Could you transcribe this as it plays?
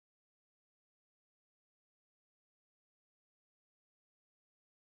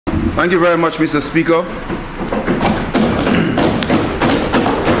Thank you very much, Mr. Speaker.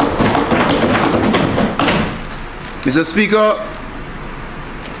 Mr. Speaker,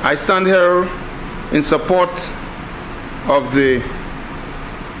 I stand here in support of the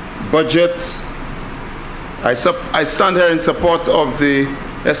budget. I stand here in support of the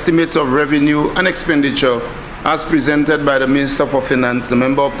estimates of revenue and expenditure as presented by the Minister for Finance, the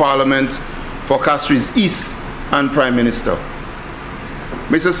Member of Parliament for Castries East, and Prime Minister.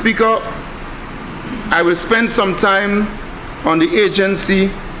 Mr. Speaker, I will spend some time on the agency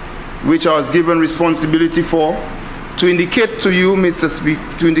which I was given responsibility for to indicate to you, Mr. Speaker,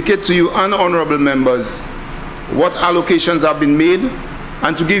 to indicate to you and honorable members what allocations have been made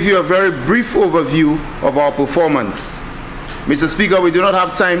and to give you a very brief overview of our performance. Mr. Speaker, we do not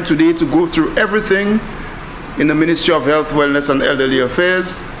have time today to go through everything in the Ministry of Health, Wellness and Elderly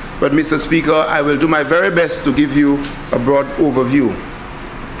Affairs, but Mr. Speaker, I will do my very best to give you a broad overview.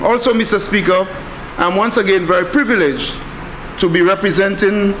 Also, Mr. Speaker, I'm once again very privileged to be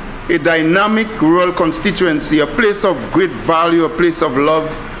representing a dynamic rural constituency, a place of great value, a place of love,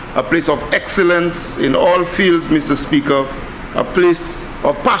 a place of excellence in all fields, Mr. Speaker, a place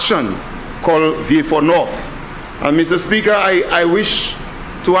of passion called Vieux-Fort North. And Mr. Speaker, I wish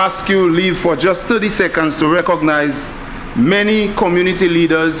to ask you leave for just 30 seconds to recognize many community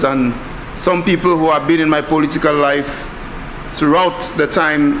leaders and some people who have been in my political life throughout the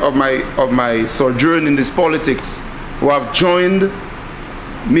time of my sojourn in this politics, who have joined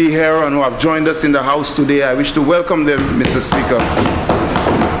me here and who have joined us in the House today. I wish to welcome them, Mr. Speaker.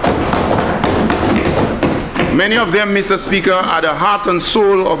 Many of them, Mr. Speaker, are the heart and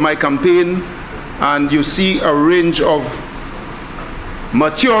soul of my campaign, and you see a range of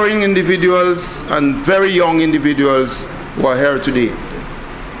maturing individuals and very young individuals who are here today.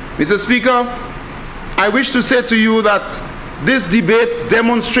 Mr. Speaker, I wish to say to you that this debate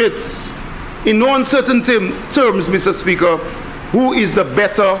demonstrates in no uncertain terms, Mr. Speaker, who is the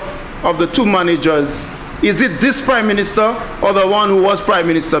better of the two managers. Is it this Prime Minister or the one who was Prime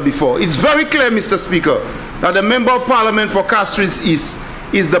Minister before? It's very clear, Mr. Speaker, that the Member of Parliament for Castries East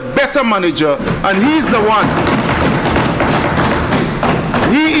is the better manager, and he is the one.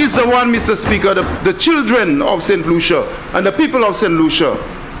 He is the one, Mr. Speaker, the children of St. Lucia and the people of St. Lucia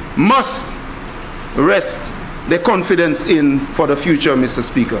must rest their confidence in for the future, Mr.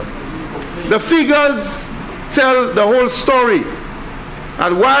 Speaker. The figures tell the whole story.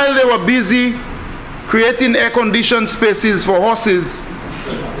 And while they were busy creating air-conditioned spaces for horses,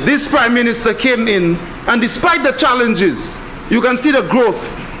 this Prime Minister came in, and despite the challenges, you can see the growth,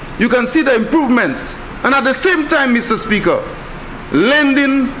 you can see the improvements, and at the same time, Mr. Speaker,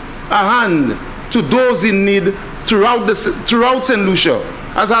 lending a hand to those in need throughout St. Lucia.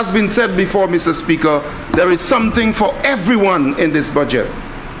 As has been said before, Mr. Speaker, there is something for everyone in this budget.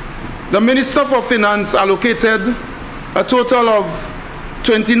 The Minister for Finance allocated a total of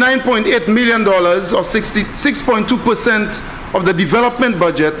 $29.8 million, or 66.2% of the development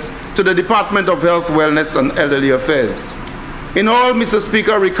budget, to the Department of Health, Wellness and Elderly Affairs. In all, Mr.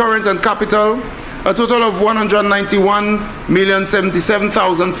 Speaker, recurrent and capital, a total of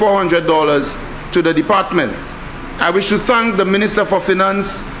 $191,077,400 to the department. I wish to thank the Minister for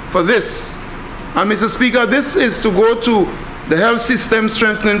Finance for this. And Mr. Speaker, this is to go to the Health System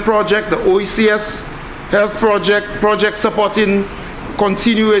Strengthening Project, the OECS Health Project supporting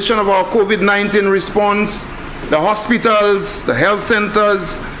continuation of our COVID-19 response, the hospitals, the health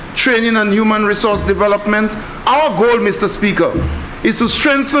centers, training and human resource development. Our goal, Mr. Speaker, is to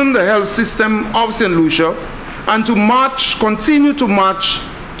strengthen the health system of St. Lucia and to continue to march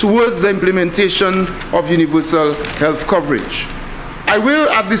towards the implementation of universal health coverage. I will,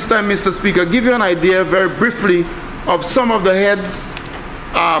 at this time, Mr. Speaker, give you an idea very briefly of some of the heads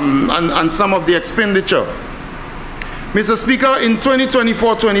and some of the expenditure. Mr. Speaker, in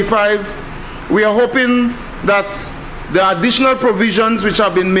 2024-25, we are hoping that the additional provisions which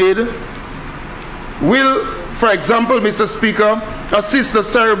have been made will, for example, Mr. Speaker, assist the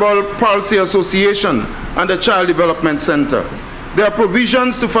Cerebral Palsy Association and the Child Development Center. There are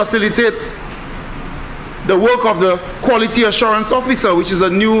provisions to facilitate the work of the Quality Assurance Officer, which is a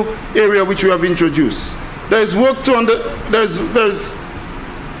new area which we have introduced. There is work to there's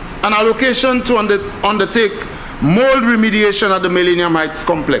an allocation to undertake mold remediation at the Millennium Heights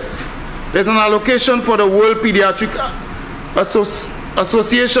Complex. There's an allocation for the World Pediatric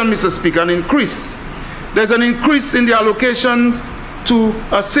Association, Mr. Speaker, an increase. There's an increase in the allocation to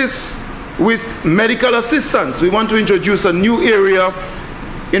assist with medical assistance. We want to introduce a new area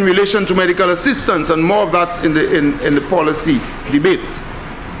in relation to medical assistance, and more of that in the policy debate.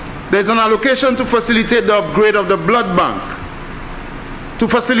 There's an allocation to facilitate the upgrade of the blood bank, to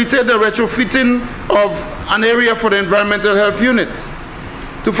facilitate the retrofitting of an area for the environmental health unit,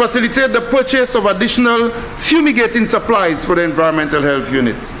 to facilitate the purchase of additional fumigating supplies for the environmental health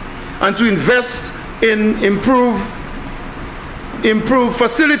unit, and to invest in improved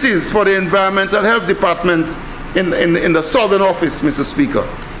facilities for the environmental health department in the southern office, Mr. Speaker.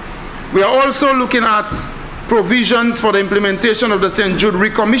 We are also looking at provisions for the implementation of the St. Jude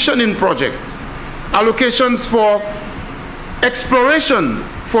recommissioning project, allocations for exploration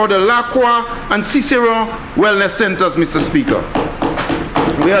for the Lacroix and Cicero wellness centers, Mr. Speaker.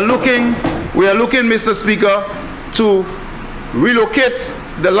 We are looking, Mr. Speaker, to relocate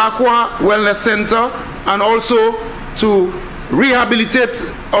the Lacroix Wellness Center and also to rehabilitate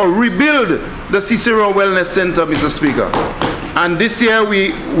or rebuild the Cicero Wellness Center, Mr. Speaker. And this year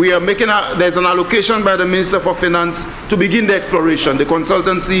we are making there's an allocation by the Minister for Finance to begin the exploration, the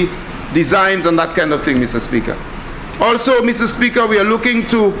consultancy, designs and that kind of thing, Mr. Speaker. Also, Mr. Speaker, we are looking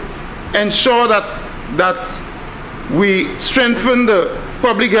to ensure that we strengthen the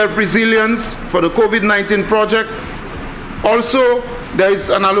public health resilience for the COVID-19 project. Also, there is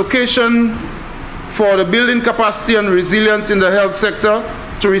an allocation for the building capacity and resilience in the health sector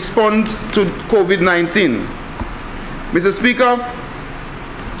to respond to COVID-19. Mr. Speaker,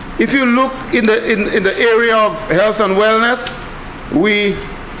 if you look in the area of health and wellness, we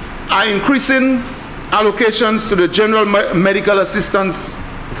are increasing allocations to the General Medical Assistance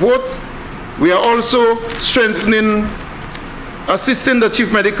vote. We are also assisting the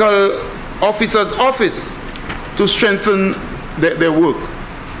Chief Medical Officer's office to strengthen their work.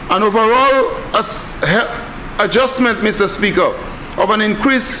 An overall adjustment, Mr. Speaker, of an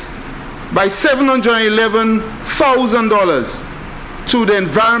increase by $711,000 to the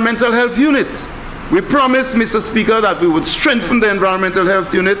environmental health unit. We promised, Mr. Speaker, that we would strengthen the environmental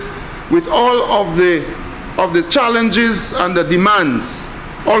health unit with all of the challenges and the demands.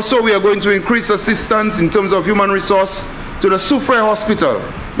 Also, we are going to increase assistance in terms of human resource to the Soufriere Hospital,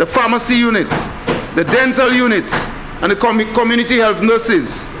 the pharmacy unit, the dental unit, and the community health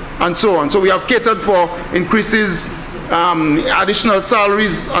nurses, and so on. So we have catered for increases, additional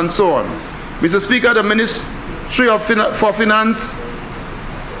salaries, and so on. Mr. Speaker, the Ministry for Finance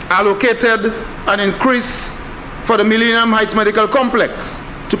allocated an increase for the Millennium Heights Medical Complex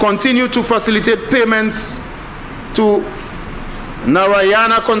to continue to facilitate payments to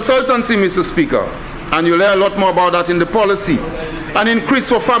Narayana Consultancy, Mr. Speaker. And you'll hear a lot more about that in the policy. An increase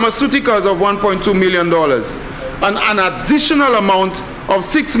for pharmaceuticals of $1.2 million. And an additional amount of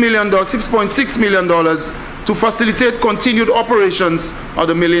 $6.6 million to facilitate continued operations of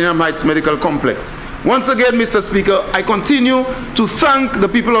the Millennium Heights Medical Complex. Once again, Mr. Speaker, I continue to thank the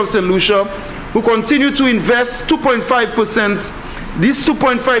people of St. Lucia who continue to invest 2.5%, this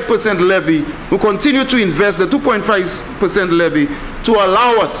 2.5% levy, who continue to invest the 2.5% levy to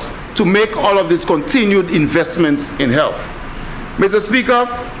allow us to make all of these continued investments in health. Mr. Speaker,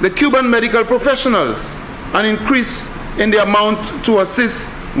 the Cuban medical professionals, an increase in the amount to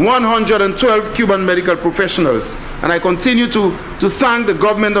assist 112 Cuban medical professionals. And I continue to thank the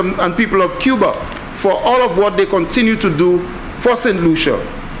government and people of Cuba for all of what they continue to do for St. Lucia.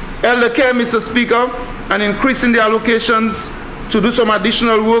 Elder care, Mr. Speaker, an increase in the allocations to do some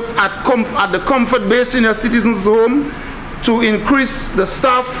additional work at the Comfort Bay Senior Citizens Home to increase the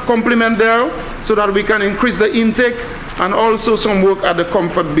staff complement there so that we can increase the intake, and also some work at the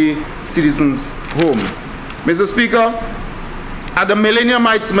Comfort Bay Citizens Home. Mr. Speaker, at the Millennium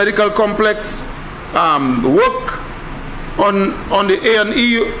Heights Medical Complex, work on the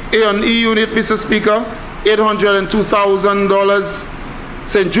A&E unit, Mr. Speaker, $802,000.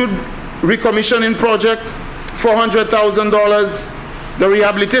 St. Jude recommissioning project, $400,000. The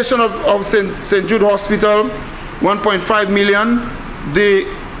rehabilitation of St. Jude Hospital, $1.5 million. The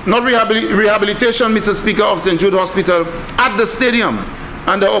rehabilitation, Mr. Speaker, of St. Jude Hospital at the stadium.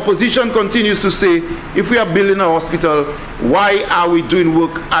 And the opposition continues to say, if we are building a hospital, why are we doing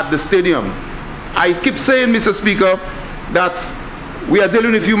work at the stadium? I keep saying, Mr. Speaker, that we are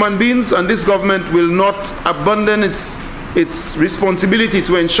dealing with human beings, and this government will not abandon its responsibility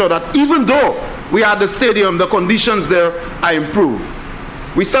to ensure that even though we are at the stadium, the conditions there are improved.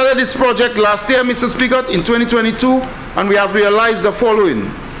 We started this project last year, Mr. Speaker, in 2022, and we have realized the following.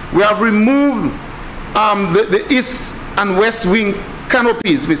 We have removed the east and west wing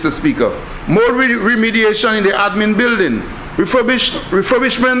canopies, Mr. Speaker. More remediation in the admin building.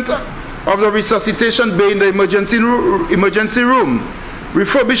 Refurbishment of the resuscitation bay in the emergency room.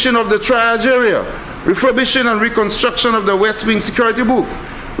 Refurbishing of the triage area. Refurbishing and reconstruction of the west wing security booth.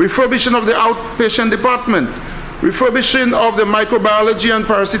 Refurbishing of the outpatient department. Refurbishing of the microbiology and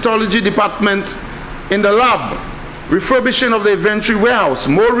parasitology department in the lab. refurbishing of the inventory warehouse,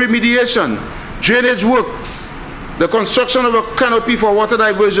 mold remediation, drainage works, the construction of a canopy for water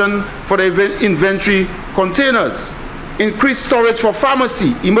diversion for the inventory containers, increased storage for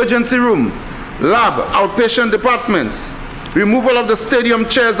pharmacy, emergency room, lab, outpatient departments, removal of the stadium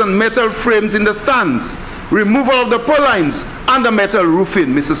chairs and metal frames in the stands, removal of the purlines and the metal roofing,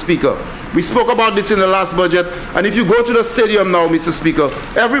 Mr. Speaker. We spoke about this in the last budget, and if you go to the stadium now, Mr. Speaker,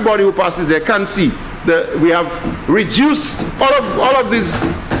 everybody who passes there can see that we have reduced all of these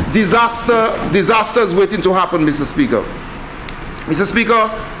disasters waiting to happen, Mr. Speaker. Mr.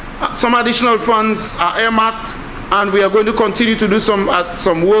 Speaker, some additional funds are earmarked, and we are going to continue to do some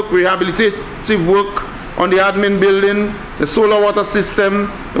work, rehabilitative work on the admin building, the solar water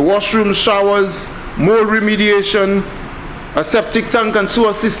system, the washroom, showers, mold remediation, a septic tank and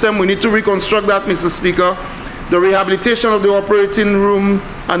sewer system. We need to reconstruct that, Mr. Speaker. The rehabilitation of the operating room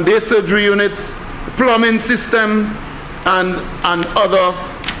and day surgery units, plumbing system, and other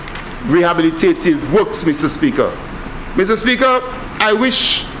rehabilitative works, Mr. Speaker. Mr. Speaker, I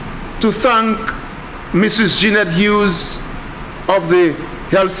wish to thank Mrs. Jeanette Hughes of the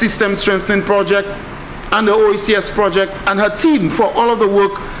Health System Strengthening Project and the OECS project and her team for all of the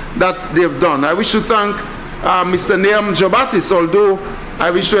work that they've done. I wish to thank Mr. Neam Baptiste, although I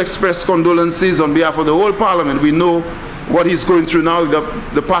wish to express condolences on behalf of the whole Parliament. We know what he's going through now,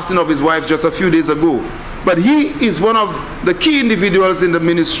 the passing of his wife just a few days ago. But he is one of the key individuals in the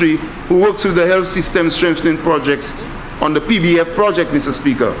ministry who works with the Health System Strengthening Projects on the PBF project, Mr.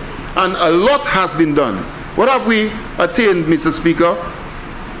 Speaker. And a lot has been done. What have we attained, Mr. Speaker,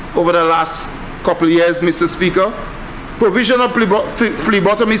 over the last couple of years, Mr. Speaker? Provision of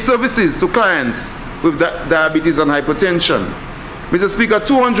phlebotomy services to clients with diabetes and hypertension. Mr. Speaker,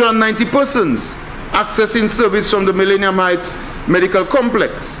 290 persons accessing service from the Millennium Heights Medical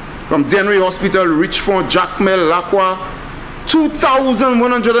Complex, from Denry Hospital, Richmond, Jacmel, Lacroix.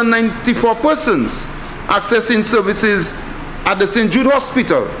 2,194 persons accessing services at the St. Jude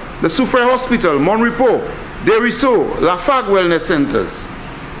Hospital, the Soufrière Hospital, Monrepo, Deriso, Lafargue Wellness Centers.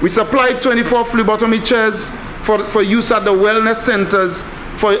 We supplied 24 phlebotomy chairs for use at the wellness centers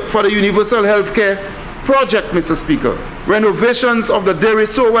for the Universal Healthcare Project, Mr. Speaker. Renovations of the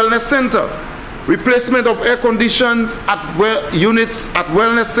Deriso Wellness Center, replacement of air conditions units at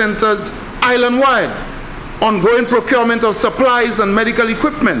wellness centers island-wide, ongoing procurement of supplies and medical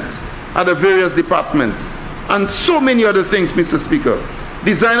equipment at the various departments, and so many other things, Mr. Speaker.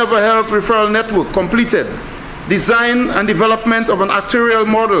 Design of a health referral network completed. Design and development of an actuarial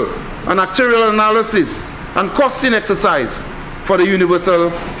model, an actuarial analysis, and costing exercise for the Universal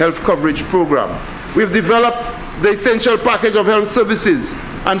Health Coverage Program. We've developed the essential package of health services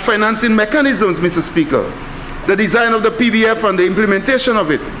and financing mechanisms, Mr. Speaker. The design of the PBF and the implementation of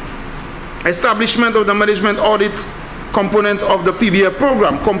it. Establishment of the management audit component of the PBF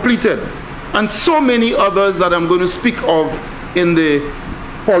program completed. And so many others that I'm going to speak of in the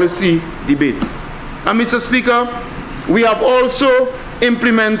policy debate. And Mr. Speaker, we have also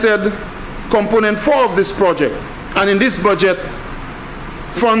implemented component 4 of this project. And in this budget,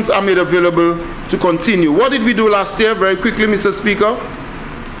 funds are made available to continue. What did we do last year? Very quickly, Mr. Speaker.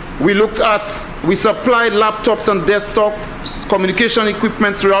 We supplied laptops and desktop communication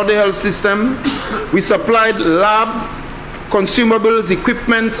equipment throughout the health system. We supplied lab consumables,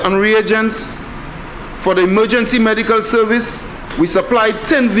 equipment, and reagents for the emergency medical service. We supplied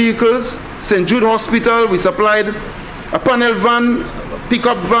 10 vehicles. St. Jude Hospital, we supplied a panel van,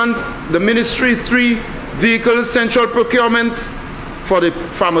 pickup van, the ministry, 3 vehicles, central procurement for the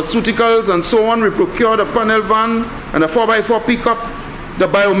pharmaceuticals and so on. We procured a panel van and a 4x4 pickup. The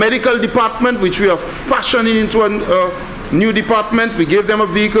biomedical department, which we are fashioning into a new department, we gave them a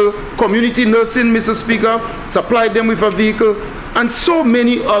vehicle. Community nursing, Mr. Speaker, supplied them with a vehicle, and so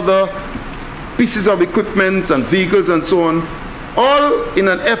many other pieces of equipment and vehicles and so on, all in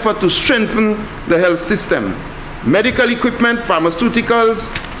an effort to strengthen the health system. Medical equipment,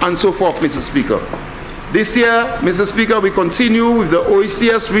 pharmaceuticals, and so forth, Mr. Speaker. This year, Mr. Speaker, we continue with the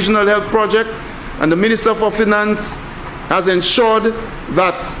OECS Regional Health Project, and the Minister for Finance has ensured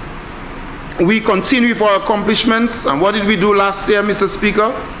that we continue with our accomplishments. And what did we do last year, Mr.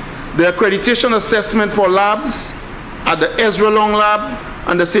 Speaker? The accreditation assessment for labs at the Ezra Long Lab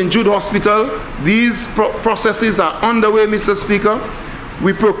and the St. Jude Hospital. These processes are underway, Mr. Speaker.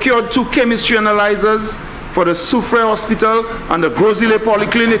 We procured 2 chemistry analyzers for the Soufrière Hospital and the Grosile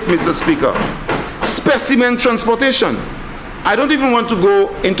Polyclinic, Mr. Speaker. Specimen transportation. I don't even want to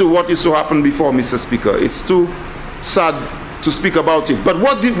go into what used to happen before, Mr. Speaker. It's too sad to speak about it. But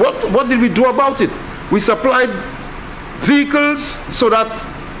what did we do about it? We supplied vehicles so that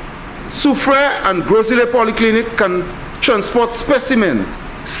Soufre and Grosile Polyclinic can transport specimens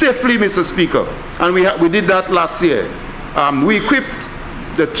safely, Mr. Speaker, and we did that last year. We equipped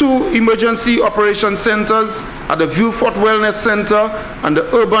the 2 emergency operation centers at the Viewfort Wellness Center and the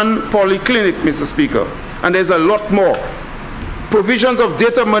Urban Polyclinic, Mr. Speaker. And there's a lot more. Provisions of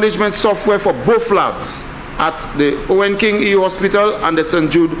data management software for both labs at the Owen King E Hospital and the St.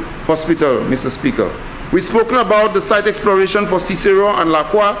 Jude Hospital, Mr. Speaker. We've spoken about the site exploration for Cicero and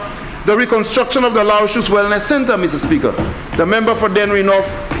Lacroix, the reconstruction of the Laochus Wellness Center, Mr. Speaker. The member for Dennery North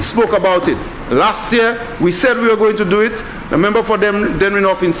spoke about it. Last year, we said we were going to do it. The member for Dennery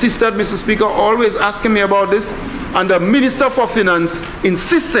North insisted, Mr. Speaker, always asking me about this. And the Minister for Finance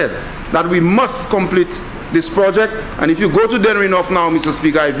insisted that we must complete this project. And if you go to Dennery North now, Mr.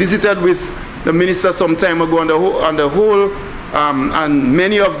 Speaker, I visited with the minister some time ago and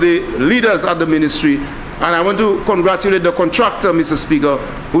many of the leaders at the ministry. And I want to congratulate the contractor, Mr. Speaker,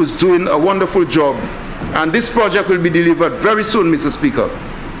 who's doing a wonderful job. And this project will be delivered very soon, Mr. Speaker.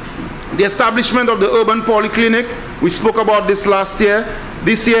 The establishment of the Urban Polyclinic, we spoke about this last year.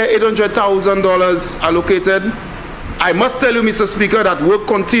 This year, $800,000 allocated. I must tell you, Mr. Speaker, that work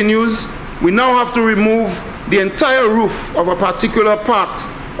continues. We now have to remove the entire roof of a particular part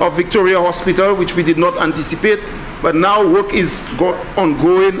of Victoria Hospital, which we did not anticipate, but now work is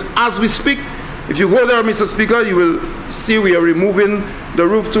ongoing as we speak. If you go there, Mr. Speaker, you will see we are removing the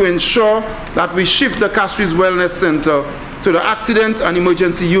roof to ensure that we shift the Castries Wellness Center to the accident and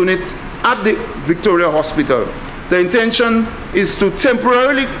emergency unit at the Victoria Hospital. The intention is to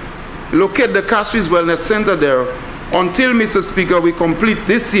temporarily locate the Castries Wellness Center there until, Mr. Speaker, we complete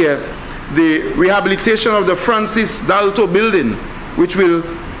this year the rehabilitation of the Francis Dalto building, which will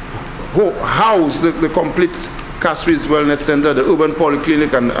house the complete Castries Wellness Center, the Urban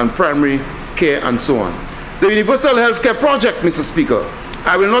Polyclinic and primary care and so on. The Universal Healthcare Project, Mr. Speaker,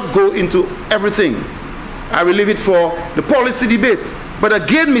 I will not go into everything. I will leave it for the policy debate. But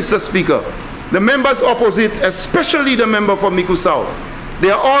again, Mr. Speaker, the members opposite, especially the member for Miku South, they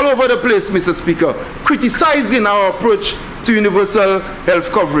are all over the place, Mr. Speaker, criticizing our approach to universal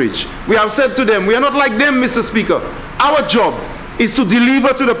health coverage. We have said to them, we are not like them, Mr. Speaker. Our job is to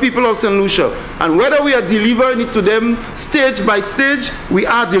deliver to the people of St. Lucia. And whether we are delivering it to them stage by stage, we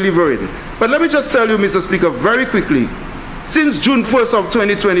are delivering. But let me just tell you, Mr. Speaker, very quickly, since June 1st of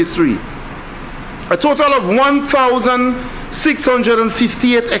 2023, a total of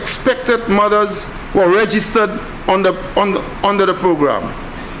 1,658 expectant mothers were registered under the program.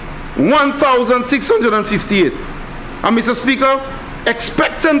 1,658. And Mr. Speaker,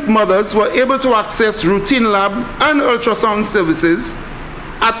 expectant mothers were able to access routine lab and ultrasound services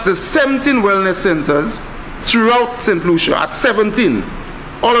at the 17 wellness centers throughout St. Lucia, at 17,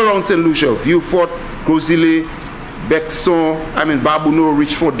 all around St. Lucia, Viewfort, Grosile, Bexon, Babuno,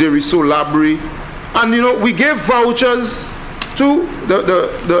 Richford, Deriso, Labrie. And you know, we gave vouchers to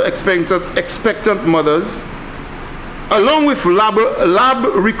the expectant mothers, along with lab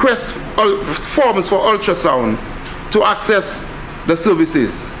request forms for ultrasound to access the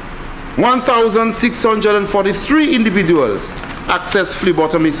services. 1,643 individuals access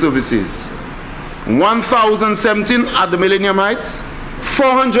phlebotomy services. 1,017 at the Millennium Heights,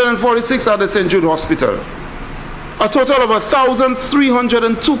 446 at the St. Jude Hospital. A total of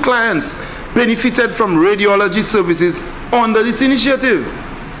 1,302 clients benefited from radiology services under this initiative.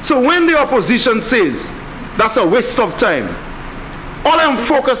 So when the opposition says that's a waste of time, all I'm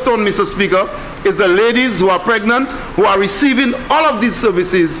focused on, Mr. Speaker, is the ladies who are pregnant, who are receiving all of these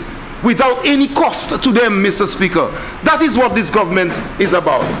services without any cost to them, Mr. Speaker. That is what this government is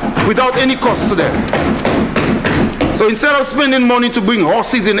about, without any cost to them. So instead of spending money to bring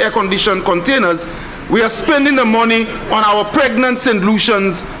horses in air-conditioned containers, we are spending the money on our pregnant St.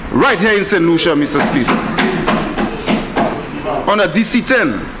 Lucians right here in St. Lucia, Mr. Speaker. On a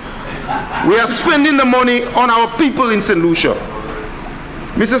DC-10. We are spending the money on our people in St. Lucia.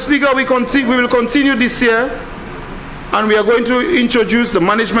 Mr. Speaker, we will continue this year, and we are going to introduce the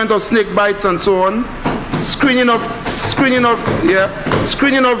management of snake bites and so on, screening of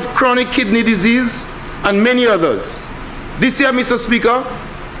chronic kidney disease, and many others. This year, Mr. Speaker,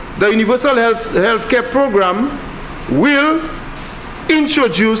 the Universal Healthcare Program will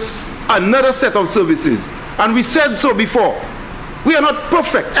introduce another set of services. And we said so before. We are not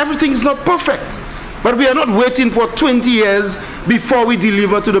perfect. Everything is not perfect. But we are not waiting for 20 years before we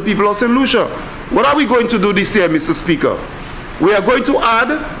deliver to the people of St. Lucia. What are we going to do this year, Mr. Speaker? We are going to add,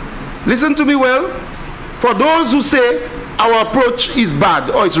 listen to me well, for those who say our approach is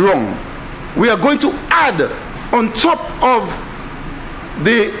bad or it's wrong, we are going to add on top of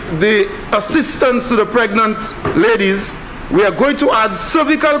the assistance to the pregnant ladies, we are going to add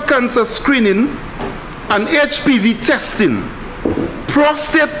cervical cancer screening and HPV testing,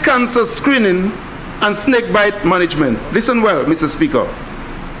 prostate cancer screening, and snake bite management. Listen well, Mr. Speaker.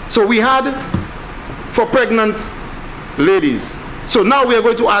 So we had for pregnant ladies. So now we are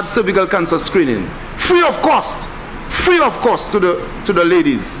going to add cervical cancer screening, free of cost to the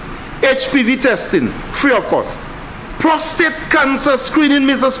ladies. HPV testing, free of cost. Prostate cancer screening,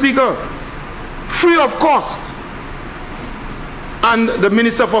 Mr. Speaker, free of cost. And the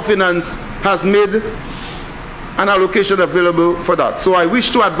Minister for Finance has made an allocation available for that. So I wish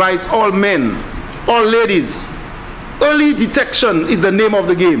to advise all men, all ladies, early detection is the name of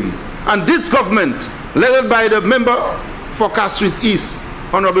the game. And this government, led by the member for Castries East,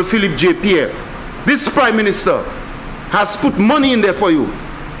 Honorable Philippe J. Pierre, this Prime Minister has put money in there for you.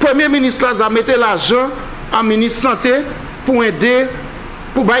 Premier Ministre a mis l'argent à ministre santé pour aider,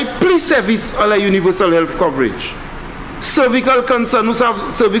 pour bailler plus service à la universal health coverage. Cervical cancer, nous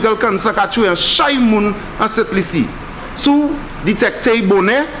savons cervical cancer qui a tué un chaque monde en cette liste. Sous détecter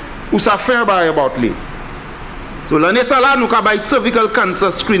bonnet ou ça fait un bail about lui. So l'année ça là nous avons bailler cervical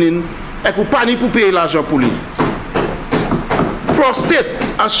cancer screening et pour pas ni pour payer l'argent pour lui. Prostate,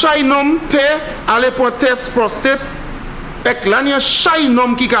 à chaque homme paie aller pour test prostate et l'année chaque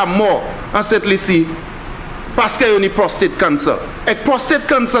homme qui est mort en cette liste parce qu'il y a une prostate cancer. Et prostate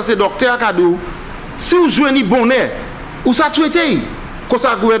cancer c'est docteur qui a dit si vous jouez ni bonnet ou ça traité que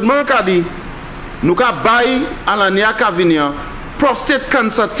ça gouvernement qui a dit nous avons bail à l'année à venir prostate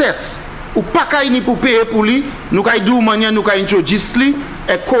cancer test ou pas ni pour payer pour lui nous avons dit manière nous avons introduit lui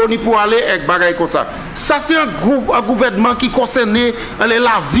et qu'on pour aller avec bagaille comme ça. Ça c'est un gouvernement qui concerne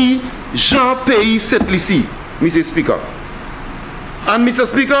la vie gens pays cette ici, Mr. Speaker. And Mr.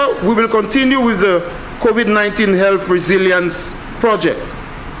 Speaker, we will continue with the COVID-19 Health Resilience Project.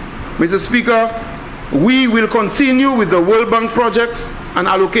 Mr. Speaker, we will continue with the World Bank projects and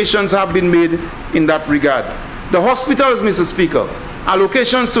allocations have been made in that regard. The hospitals, Mr. Speaker,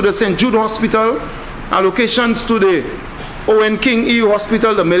 allocations to the St. Jude Hospital, allocations to the Owen King EU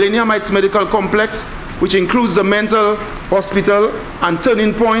Hospital, the Millennium Heights Medical Complex, which includes the mental hospital and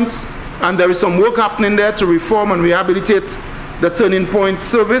Turning Points, and there is some work happening there to reform and rehabilitate the Turning Point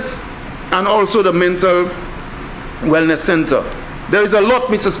service and also the mental wellness center. There is a lot,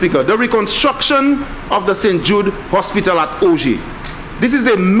 Mr. Speaker. The reconstruction of the St. Jude Hospital at Oji. This is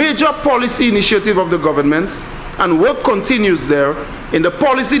a major policy initiative of the government and work continues there. In the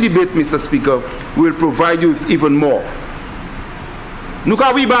policy debate, Mr. Speaker, we will provide you with even more. Nous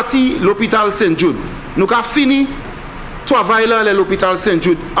avons bâti l'hôpital St. Jude. Nous avons fini travailler à l'hôpital St.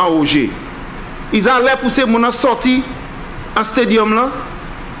 Jude à Oji. Ils allaient pousser mon sorti en stadium là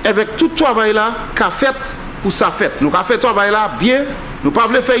avec tout travail là qu'a fait pour sa fête. Nous avons fait travail là bien. Nous pas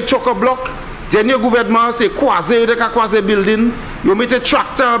voulu faire choc-bloc. Dernier gouvernement c'est croiser de croiser building. Ils mettent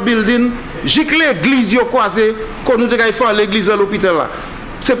tracteur building. Jique l'église yo croiser qu'on nous devait faire l'église à l'hôpital là.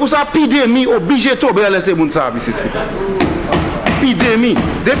 C'est pour ça épidémie obligé de tomber laisser moun ça Mr. Speaker. Épidémie.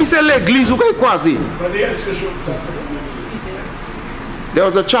 Depuis c'est l'église où qu'on croiser. There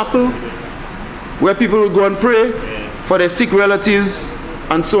was a chapel where people would go and pray for their sick relatives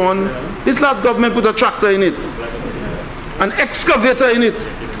and so on. This last government put a tractor in it, an excavator in it.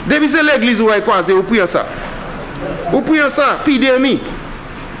 Depuis c'est l'église où qu'on croiser ou prier ça. Ou prier ça, épidémie.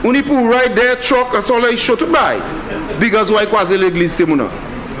 On y pour ride their truck and so on show to buy because why croiser l'église c'est mon.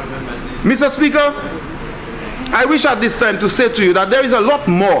 Mr. Speaker, I wish at this time to say to you that there is a lot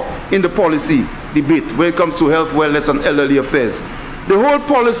more in the policy debate when it comes to health, wellness, and elderly affairs. The whole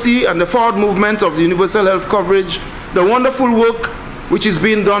policy and the forward movement of the universal health coverage, the wonderful work which is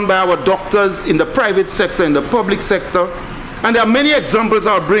being done by our doctors in the private sector, in the public sector, and there are many examples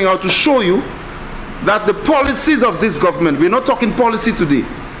I'll bring out to show you that the policies of this government, we're not talking policy today,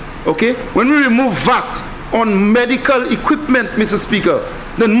 okay? When we remove VAT on medical equipment, Mr. Speaker,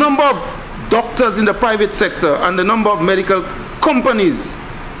 the number of doctors in the private sector and the number of medical companies,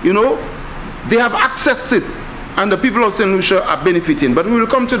 you know, they have accessed it and the people of St. Lucia are benefiting. But we will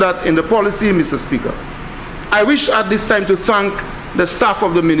come to that in the policy, Mr. Speaker. I wish at this time to thank the staff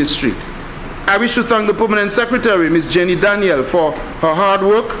of the ministry. I wish to thank the Permanent Secretary, Ms. Jenny Daniel, for her hard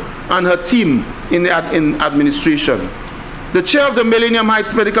work and her team in administration. The chair of the Millennium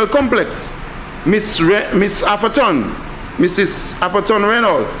Heights Medical Complex, Mrs. Atherton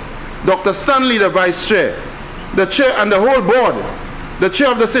Reynolds, Dr. Stanley, the Vice Chair, the Chair and the whole board, the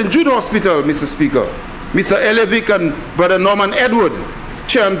Chair of the St. Jude Hospital, Mr. Speaker, Mr. Elevic and Brother Norman Edward,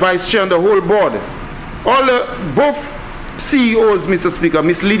 Chair and Vice Chair and the whole board, both CEOs, Mr. Speaker,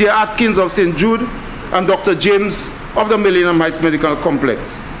 Ms. Lydia Atkins of St. Jude and Dr. James of the Millennium Heights Medical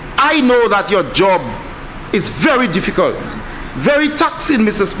Complex. I know that your job is very difficult, very taxing,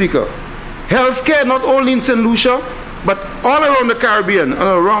 Mr. Speaker. Healthcare, not only in St. Lucia, but all around the Caribbean and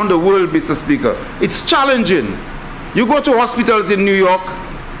around the world, Mr. Speaker. It's challenging. You go to hospitals in New York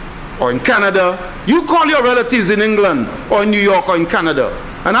or in Canada, you call your relatives in England or in New York or in Canada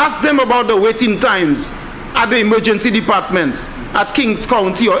and ask them about the waiting times at the emergency departments, at Kings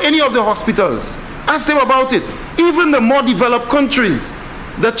County or any of the hospitals. Ask them about it. Even the more developed countries,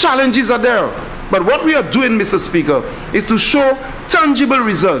 the challenges are there. But what we are doing, Mr. Speaker, is to show tangible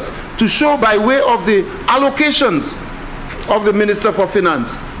results, to show by way of the allocations of the Minister for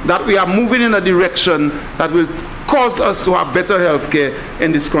Finance that we are moving in a direction that will cause us to have better health care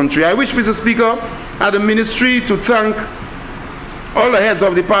in this country. I wish, Mr. Speaker, at the ministry to thank all the heads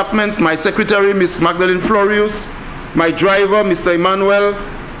of departments, my secretary, Ms. Magdalene Florius, my driver, Mr. Emmanuel,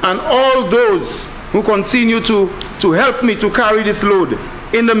 and all those who continue to help me to carry this load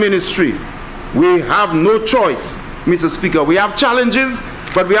in the ministry. We have no choice, Mr. Speaker. We have challenges,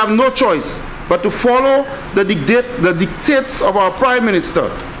 but we have no choice but to follow the dictates of our Prime Minister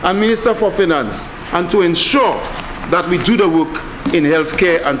and Minister for Finance, and to ensure that we do the work in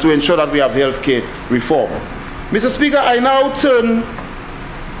healthcare and to ensure that we have healthcare reform. Mr. Speaker, I now turn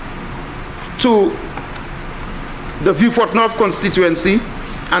to the Beaufort North constituency,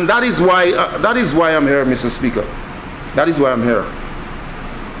 and that is why I'm here, Mr. Speaker. That is why I'm here.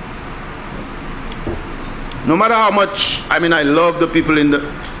 No matter how much, I love the people in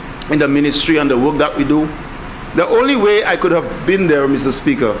the ministry and the work that we do, the only way I could have been there, Mr.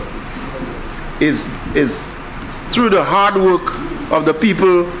 Speaker, is through the hard work of the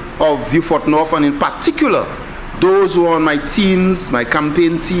people of Beaufort North, and in particular, those who are on my teams, my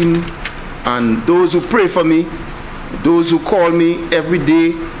campaign team, and those who pray for me, those who call me every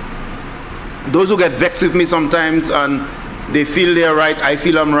day, those who get vexed with me sometimes and they feel they're right, I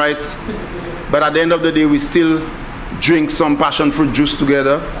feel I'm right. But at the end of the day, we still drink some passion fruit juice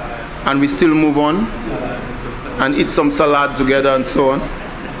together, and we still move on and eat some salad together and so on.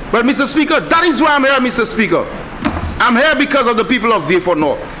 But Mr. Speaker, that is why I'm here, Mr. Speaker. I'm here because of the people of Beaufort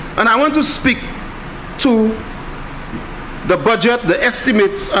North. And I want to speak to the budget, the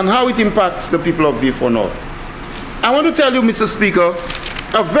estimates, and how it impacts the people of Beaufort North. I want to tell you, Mr. Speaker,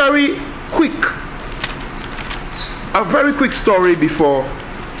 a very quick story before,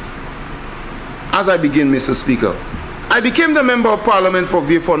 as I begin, Mr. Speaker. I became the Member of Parliament for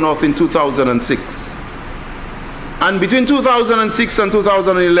Beaufort North in 2006. And between 2006 and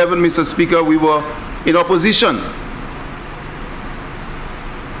 2011, Mr. Speaker, we were in opposition.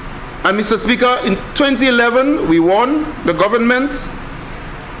 And Mr. Speaker, in 2011, we won the government,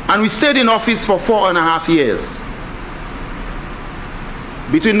 and we stayed in office for 4.5 years.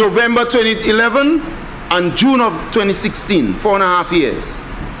 Between November 2011 and June of 2016, 4.5 years.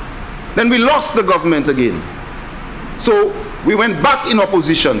 Then we lost the government again. So we went back in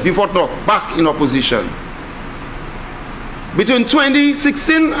opposition, Beaufort North, back in opposition. Between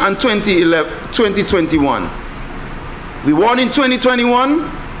 2016 and 2021. We won in 2021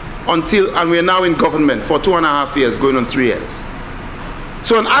 and we are now in government for 2.5 years, going on 3 years.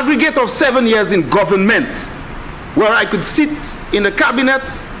 So an aggregate of 7 years in government, where I could sit in the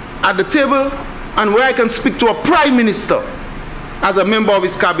cabinet at the table and where I can speak to a prime minister as a member of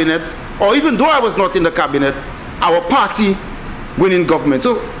his cabinet, or even though I was not in the cabinet, our party winning government.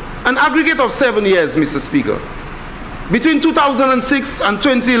 So an aggregate of 7 years, Mr. Speaker. Between 2006 and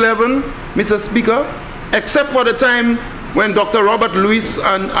 2011, Mr. Speaker, except for the time when Dr. Robert Lewis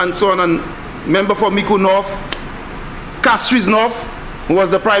and so on, and member for Mico North, Castries North, who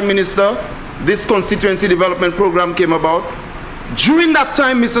was the Prime Minister, this constituency development program came about. During that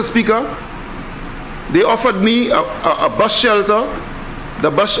time, Mr. Speaker, they offered me a bus shelter.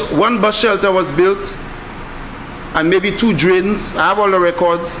 One bus shelter was built, and maybe 2 drains. I have all the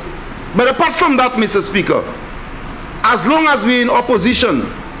records. But apart from that, Mr. Speaker, as long as we're in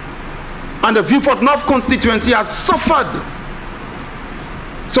opposition, and the Beaufort North constituency has suffered.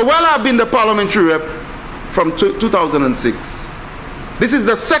 So while I've been the parliamentary rep from 2006, this is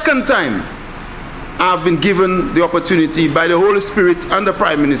the second time I've been given the opportunity by the Holy Spirit and the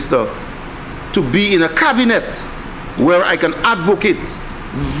Prime Minister to be in a cabinet where I can advocate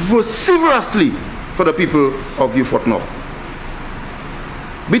vociferously for the people of Beaufort North.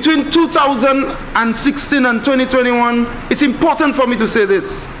 Between 2016 and 2021, it's important for me to say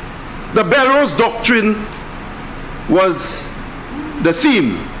this. The Belrose Doctrine was the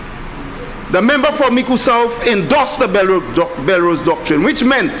theme. The member for Mico South endorsed the Belrose Doctrine, which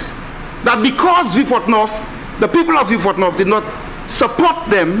meant that because Beaufort North, the people of Beaufort North did not support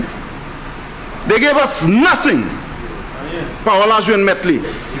them, they gave us nothing. Paola Juen Metley.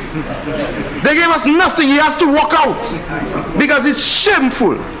 They gave us nothing. He has to walk out because it's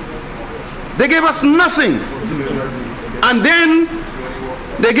shameful. They gave us nothing. And then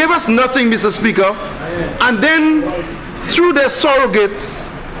they gave us nothing, Mr. Speaker. And then through their surrogates,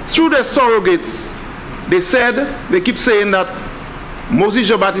 they said, they keep saying that Moses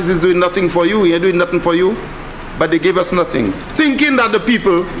Baptiste is doing nothing for you, he ain't doing nothing for you, but they gave us nothing. Thinking that the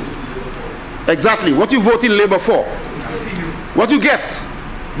people, exactly, what you vote in Labour for, what you get,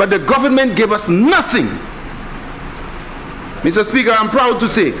 but the government gave us nothing. Mr. Speaker, I'm proud to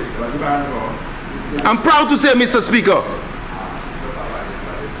say, Mr. Speaker,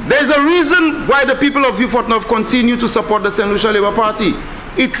 there's a reason why the people of Vieux Fort Neuf continue to support the St. Lucia Labour Party.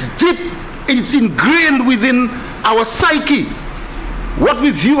 It's deep, it's ingrained within our psyche. What we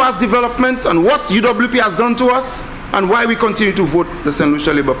view as development and what UWP has done to us and why we continue to vote the St.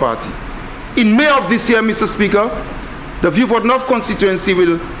 Lucia Labour Party. In May of this year, Mr. Speaker, the Vieux Fort Neuf constituency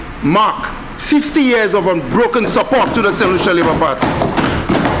will mark 50 years of unbroken support to the St. Lucia Labour Party.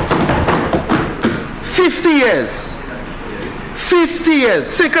 50 years. 50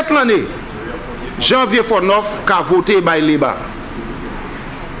 years. 50 l'année. Jean Vieux Fort Neuf qu'a voté by Labour.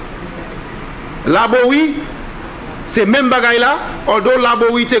 Laboui, c'est même bagaille là, although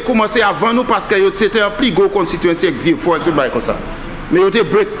Laboui a commencé avant nous parce que c'était un plus gros constituency avec Vieux Fort tout comme ça. Mais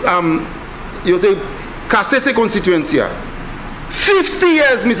il a cassé ces constituencies. 50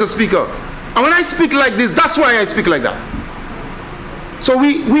 years, Mr. Speaker. And when I speak like this, that's why I speak like that. So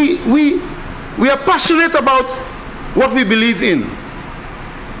we are passionate about what we believe in.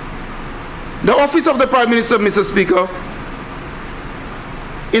 The office of the Prime Minister, Mr. Speaker,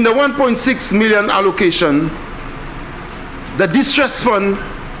 in the 1.6 million allocation, the distress fund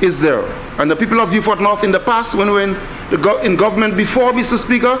is there. And the people of Vieux Fort North in the past, when we were in government before, Mr.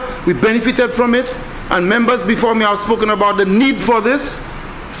 Speaker, we benefited from it. And members before me have spoken about the need for this.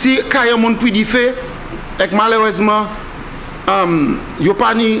 Si kaya moun pwi di fe, ek malheureusement, yo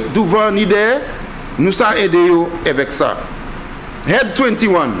pa ni douvan ni de, nous sa aide yo avec ça. Head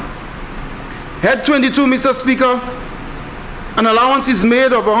 21. Head 22, Mr. Speaker, an allowance is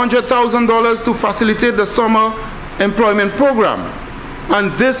made of $100,000 to facilitate the summer employment program.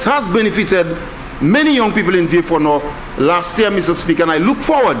 And this has benefited many young people in Vieux Fort North last year, Mr. Speaker, and I look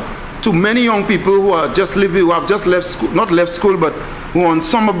forward to many young people who are just living, who have just left school, not left school, but who are on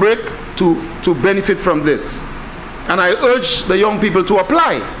summer break to benefit from this. And I urge the young people to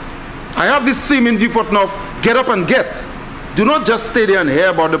apply. I have this theme in Vieux Fort North, get up and get. Do not just stay there and hear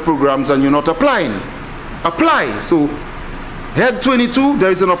about the programs and you're not applying. Apply. So, Head 22, there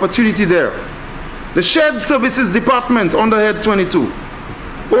is an opportunity there. The Shared Services Department under Head 22,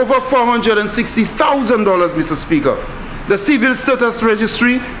 over $460,000, Mr. Speaker. The Civil Status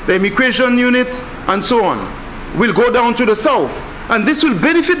Registry, the Immigration Unit, and so on, will go down to the south. And this will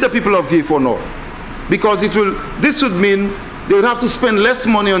benefit the people of Vieux Fort North, because this would mean they would have to spend less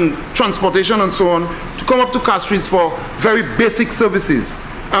money on transportation and so on to come up to Castries for very basic services.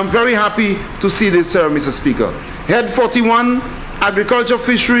 I'm very happy to see this, Mr. Speaker. Head 41, Agriculture,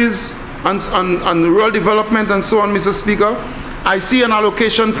 Fisheries, and Rural Development and so on, Mr. Speaker. I see an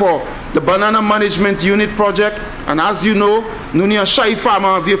allocation for the Banana Management Unit project, and as you know, nous avons un chai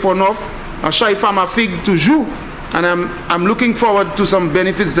farmer Vieux Fort North, un chai farmer fig toujours, and I'm looking forward to some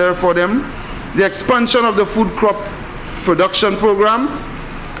benefits there for them. The expansion of the food crop production program,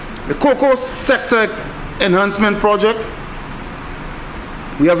 the cocoa sector enhancement project.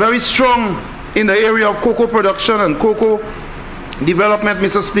 We are very strong in the area of cocoa production and cocoa development,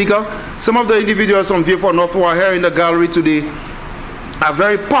 Mr. Speaker. Some of the individuals from Vieux Fort North who are here in the gallery today are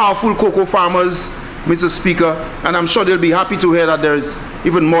very powerful cocoa farmers, Mr. Speaker, and I'm sure they'll be happy to hear that there is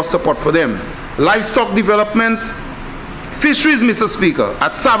even more support for them. Livestock development, fisheries, Mr. Speaker,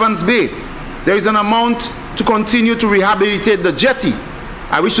 at Savans Bay, there is an amount to continue to rehabilitate the jetty.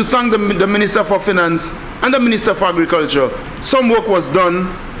 I wish to thank the Minister for Finance and the Minister for Agriculture. Some work was done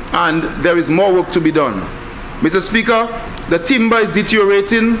and there is more work to be done. Mr. Speaker, the timber is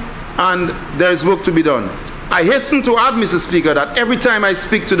deteriorating and there is work to be done. I hasten to add, Mr. Speaker, that every time I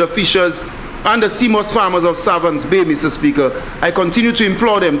speak to the fishers and the seamoss farmers of Savans Bay, Mr. Speaker, I continue to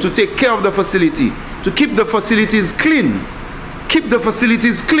implore them to take care of the facility, to keep the facilities clean. Keep the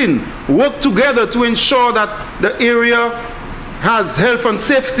facilities clean. Work together to ensure that the area has health and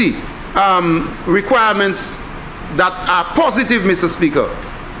safety requirements that are positive, Mr. Speaker.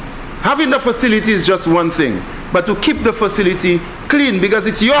 Having the facility is just one thing, but to keep the facility clean, because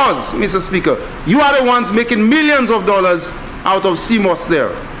it's yours, Mr. Speaker. You are the ones making millions of dollars out of seamoss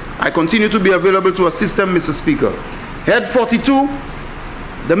there. I continue to be available to assist them, Mr. Speaker. Head 42,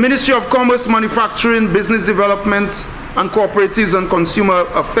 the Ministry of Commerce, Manufacturing, Business Development, and Cooperatives and Consumer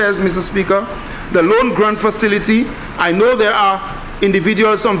Affairs, Mr. Speaker. The loan grant facility, I know there are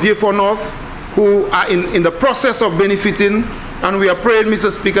individuals from Vieux-Fort North who are in the process of benefiting, and we are praying,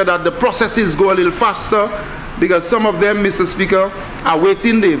 Mr. Speaker, that the processes go a little faster, because some of them, Mr. Speaker, are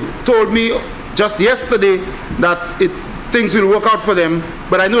waiting. They've told me just yesterday that things will work out for them,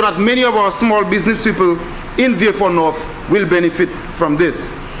 but I know that many of our small business people in Vieux-Fort North will benefit from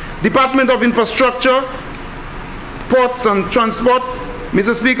this. Department of Infrastructure, Ports and Transport,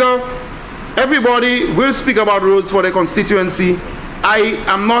 Mr. Speaker, everybody will speak about roads for their constituency. I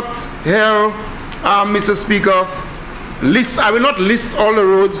am not here, Mr. Speaker, I will not list all the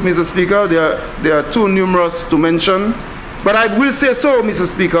roads, Mr. Speaker. They are too numerous to mention. But I will say so, Mr.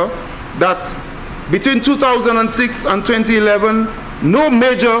 Speaker, that between 2006 and 2011, no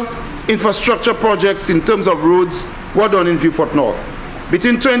major infrastructure projects in terms of roads were done in Vieux-Fort North.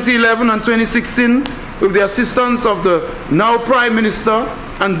 Between 2011 and 2016, with the assistance of the now Prime Minister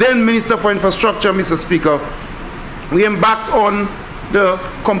and then Minister for Infrastructure, Mr. Speaker, we embarked on the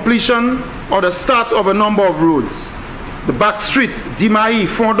completion or the start of a number of roads. The Back Street, Dimaï,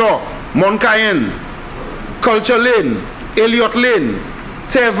 Fondor, Montcayenne, Culture Lane, Elliott Lane,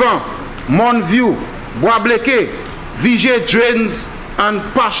 Tervan, Montview, Bois-Blequet, Vigier drains and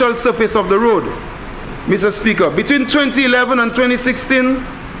partial surface of the road. Mr. Speaker, between 2011 and 2016,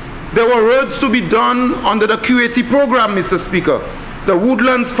 there were roads to be done under the QAT program, Mr. Speaker. The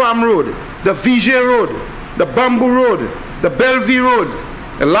Woodlands Farm Road, the Vigier Road, the Bamboo Road, the Bellevue Road,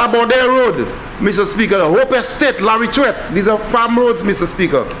 the Labordere Road, Mr. Speaker, the Hope Estate, La Retraite, these are farm roads, Mr.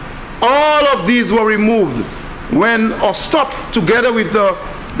 Speaker. All of these were removed or stopped together with the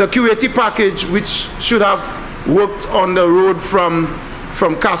QAT package, which should have worked on the road from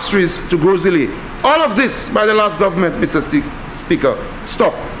Castries to Grosili. All of this by the last government, Mr. Speaker,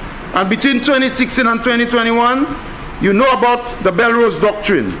 stopped. And between 2016 and 2021, you know about the Belrose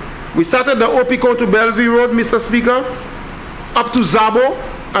Doctrine. We started the Opico to Bellevue Road, Mr. Speaker, up to Zabo,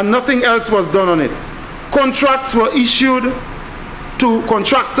 and nothing else was done on it. Contracts were issued to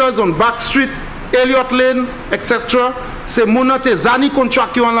contractors on Back Street, Elliott Lane, etc. C'est moun te zani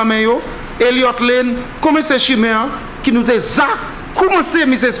contract yo an la men yo, Elliott Lane, comment c'est chimère qui nous te za commencé,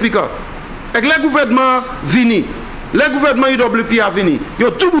 Mr. Speaker. Avec le gouvernement vini, le gouvernement UWP a vini,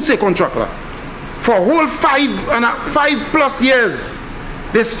 yo tout bout ces contracts là. For whole 5+ years,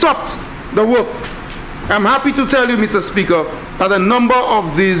 they stopped the works. I'm happy to tell you, Mr. Speaker, that a number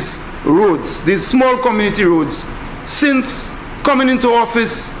of these roads, these small community roads, since coming into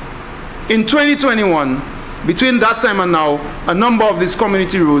office in 2021, between that time and now, a number of these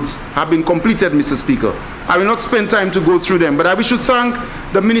community roads have been completed, Mr. Speaker. I will not spend time to go through them, but I wish to thank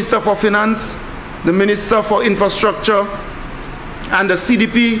the Minister for Finance, the Minister for Infrastructure, and the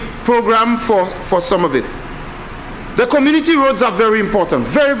CDP program for some of it. The community roads are very important,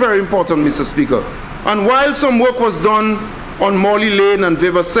 very, very important, Mr. Speaker. And while some work was done on Morley Lane and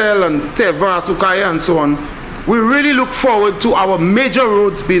Viversel and Teva, Asukaya and so on, we really look forward to our major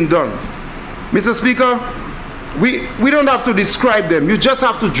roads being done. Mr. Speaker, we don't have to describe them. You just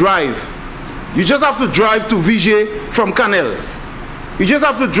have to drive. You just have to drive to Vigier from Canals. You just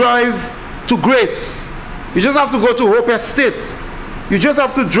have to drive to Grace. You just have to go to Hope Estate. You just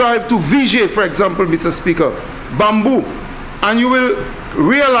have to drive to Vigier, for example, Mr. Speaker, Bamboo, and you will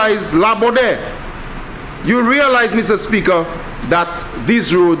realize Labordere. You realize, Mr. Speaker, that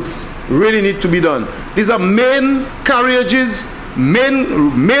these roads really need to be done. These are main carriages,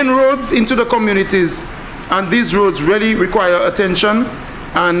 main roads into the communities, and these roads really require attention.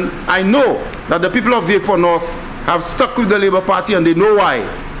 And I know that the people of Vieux-Fort North have stuck with the Labour Party, and they know why.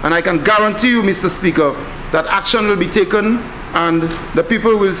 And I can guarantee you, Mr. Speaker, that action will be taken and the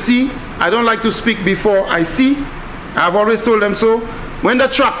people will see. I don't like to speak before I see. I've always told them so. When the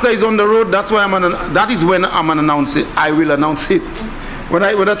tractor is on the road, that is when I'm going to announce it. I will announce it when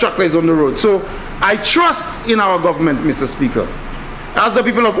the tractor is on the road. So I trust in our government, Mr. Speaker. As the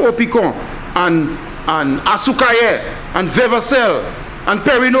people of Opicon and Asukaye and Veversel and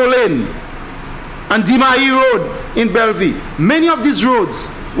Perino Lane and Dimaï Road in Bellevue, many of these roads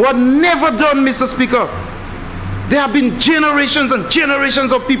were never done, Mr. Speaker. There have been generations and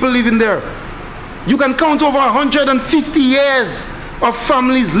generations of people living there. You can count over 150 years of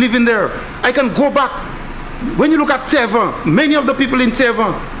families living there. I can go back. When you look at Teva, many of the people in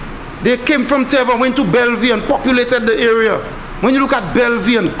Teva, they came from Teva, went to Bellevue and populated the area. When you look at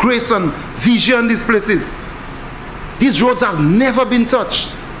Bellevue and Grayson, Vigier and these places, these roads have never been touched.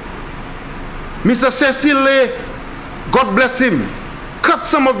 Mr. Cecile, God bless him, cut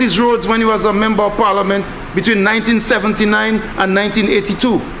some of these roads when he was a member of parliament between 1979 and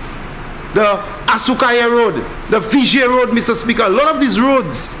 1982. The Asukaye Road, the Vigier Road, Mr. Speaker. A lot of these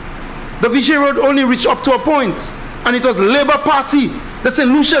roads, the Vigier Road only reached up to a point, and it was Labour Party, the St.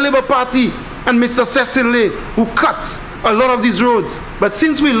 Lucia Labour Party, and Mr. Cecily who cut a lot of these roads. But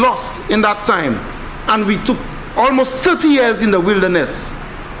since we lost in that time, and we took almost 30 years in the wilderness,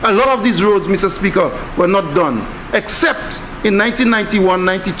 a lot of these roads, Mr. Speaker, were not done, except in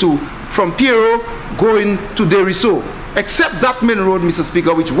 1991-92, from Piero going to Deriso. Except that main road, Mr.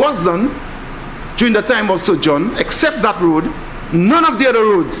 Speaker, which was done during the time of Sir John, except that road, none of the other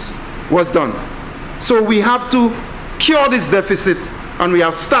roads was done. So we have to cure this deficit, and we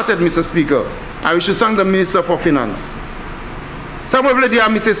have started, Mr. Speaker. I wish to thank the Minister for Finance. Some of you,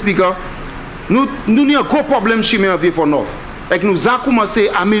 Mr. Speaker, nous n'avons aucun problème chez nous pour North. Et nous avons commencé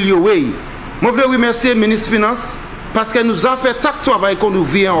à améliorer. Je voudrais remercier le ministre des Finances parce que nous avons fait tout travail quand nous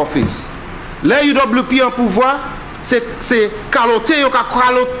vivons en office. Là, UWP en pouvoir, c'est caloter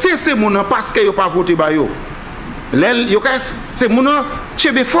ces gens parce qu'ils n'ont pas voté par eux. C'est gens qui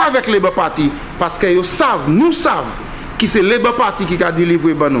sont fort avec le Labour Party parce qu'ils savent, nous savons, que c'est le Labour Party qui a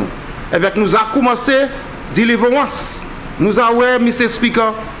délivré par nous. Avec nous avons commencé à délivrer. Nous avons, Mr.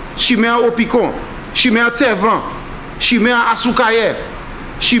 Speaker, chimé à Opicon, chimé à Tervan, chimé à Asukaye,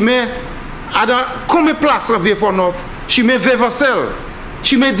 chimé à combien de places en Vieux-Fort-Neuf, chimé Vevancel,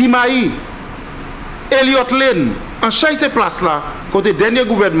 chimé Dimaï, Elliott Lane. En chaque ces places-là, côté dernier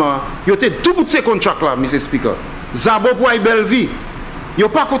gouvernement, il y a tout pour ces contrats-là, Mr. Speaker. Zabo pour Belleville, il n'y a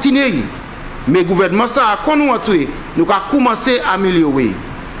pas continué. Mais le gouvernement, ça a continué. Nous avons commencé à améliorer.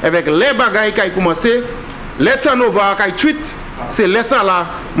 Avec les bagailles qui ont commencé, les turnover qui ont tweet, c'est les ça là,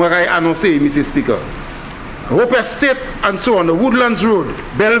 moi j'ai annoncé, Mr. Speaker. Roper State and so on, the Woodlands Road,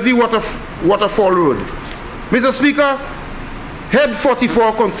 Bellevue Waterfall Road. Mr. Speaker, Head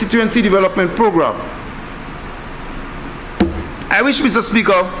 44 Constituency Development Program. I wish, Mr.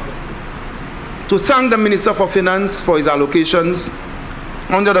 Speaker, to thank the Minister for Finance for his allocations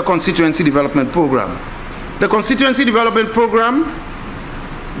under the Constituency Development Program. The Constituency Development Program,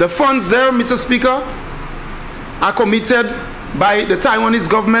 the funds there, Mr. Speaker, are committed by the Taiwanese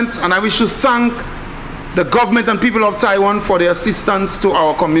government, and I wish to thank the government and people of Taiwan for their assistance to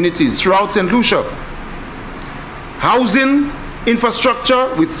our communities throughout St. Lucia. Housing,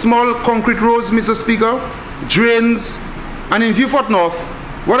 infrastructure with small concrete roads, Mr. Speaker, drains, and in Vieux-Fort North,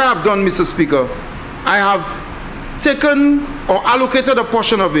 what I have done, Mr. Speaker, I have taken or allocated a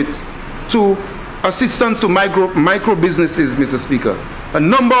portion of it to assistance to micro businesses, Mr. Speaker. A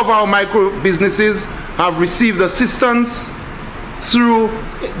number of our micro businesses have received assistance through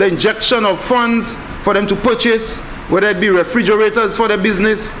the injection of funds for them to purchase, whether it be refrigerators for their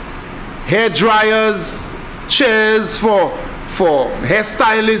business, hair dryers, chairs for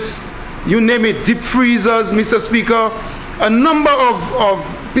hairstylists, you name it, deep freezers, Mr. Speaker, a number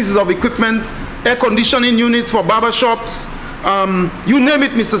of pieces of equipment, air conditioning units for barber shops, you name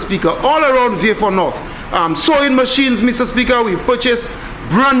it, Mr. Speaker, all around Vieux-Fort North. Sewing machines, Mr. Speaker, we purchased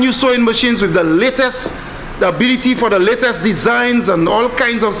brand new sewing machines with the ability for the latest designs and all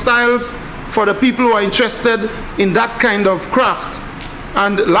kinds of styles for the people who are interested in that kind of craft.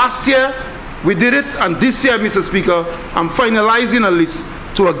 And last year we did it, and this year, Mr. Speaker, I'm finalizing a list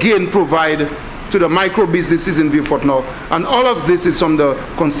to again provide to the micro businesses in Vieux-Fort North, and all of this is from the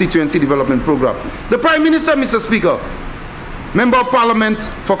Constituency Development Program. The Prime Minister, Mr. Speaker, Member of Parliament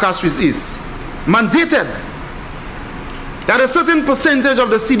for Castries East, mandated that a certain percentage of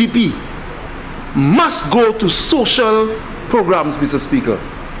the CDP must go to social programs, Mr. Speaker.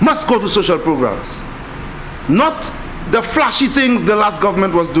 Must go to social programs. Not the flashy things the last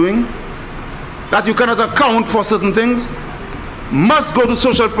government was doing, that you cannot account for certain things. Must go to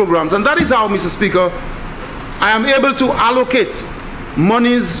social programs. And that is how, Mr. Speaker, I am able to allocate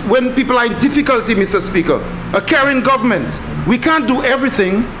monies when people are in difficulty, Mr. Speaker. A caring government. We can't do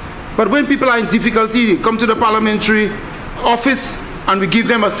everything, but when people are in difficulty, they come to the parliamentary office and we give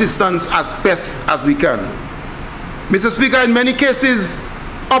them assistance as best as we can. Mr. Speaker, in many cases,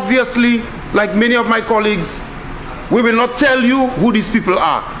 obviously, like many of my colleagues, we will not tell you who these people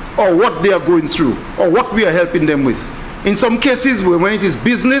are or what they are going through or what we are helping them with. In some cases, when it is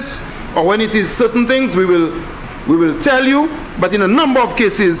business or when it is certain things, we will tell you, but in a number of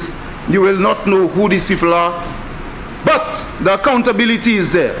cases, you will not know who these people are. But the accountability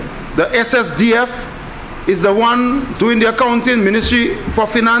is there. The SSDF is the one doing the accounting, Ministry for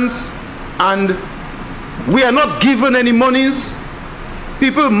Finance, and we are not given any monies.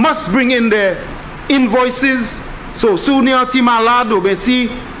 People must bring in their invoices. So, si on est anti-malade, ou bien si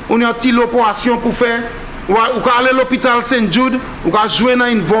on est anti-l'opération pour faire, ou ka aller l'hôpital Saint-Jude, ou ka jouer une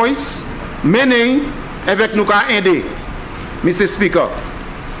invoice, mené avec nous ka aider, Mr. Speaker.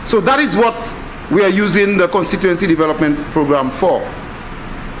 So that is what we are using the Constituency Development Program for.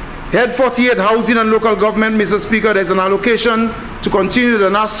 Head 48, Housing and Local Government, Mr. Speaker, there's an allocation to continue the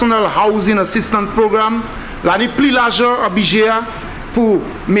National Housing Assistance Program. L'année plus l'argent à budget pour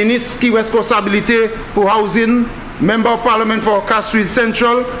ministre qui responsabilité pour housing, member of parliament for Castries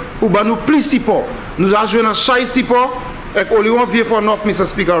Central, pour nous plus support. Nous avons joué dans chaque support et only one view for North, Mr.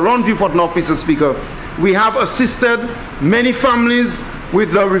 Speaker, round view for North, Mr. Speaker. We have assisted many families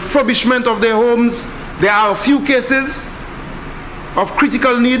with the refurbishment of their homes. There are a few cases of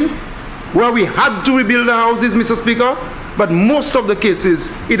critical need where we had to rebuild the houses, Mr. Speaker, but most of the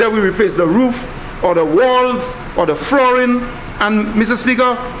cases, either we replace the roof or the walls or the flooring. And Mr.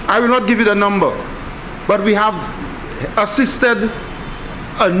 Speaker, I will not give you the number, but we have assisted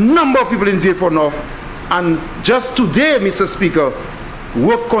a number of people in Vieux-Fort North. And just today, Mr. Speaker,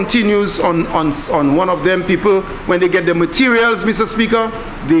 work continues on one of them. People, when they get the materials, Mr. Speaker,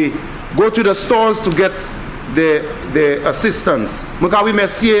 they go to the stores to get the assistance.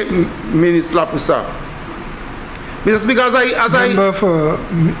 Merci, Ministre là pour ça. Mr. Speaker, as I member for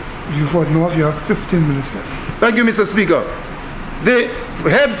Vieux-Fort North, you have 15 minutes left. Thank you, Mr. Speaker. The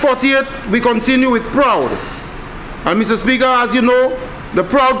Head 48, we continue with PROUD. And Mr. Speaker, as you know, the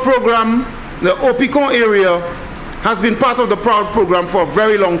PROUD program, the Opicon area, has been part of the PROUD program for a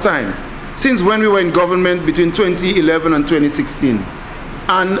very long time, since when we were in government between 2011 and 2016.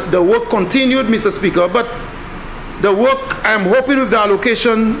 And the work continued, Mr. Speaker, but the work, I'm hoping with the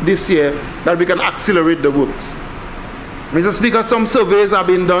allocation this year that we can accelerate the works. Mr. Speaker, some surveys have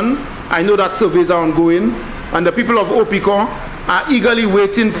been done. I know that surveys are ongoing, and the people of Opicon are eagerly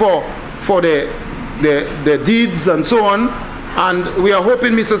waiting for the deeds and so on. And we are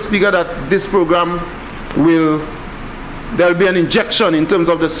hoping, Mr. Speaker, that this program there'll be an injection in terms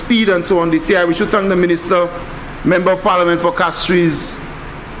of the speed and so on this year. We should thank the Minister, Member of Parliament for Castries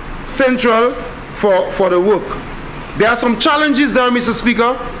Central for the work. There are some challenges there, Mr.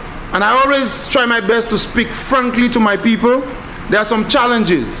 Speaker, and I always try my best to speak frankly to my people. There are some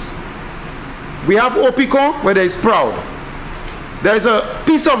challenges. We have Opicon, where there is PROUD. There is a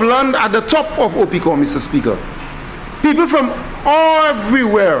piece of land at the top of Opicon, Mr. Speaker. People from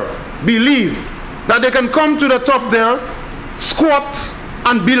everywhere believe that they can come to the top there, squat,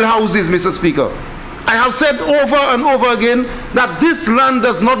 and build houses, Mr. Speaker. I have said over and over again that this land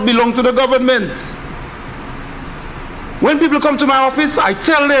does not belong to the government. When people come to my office, I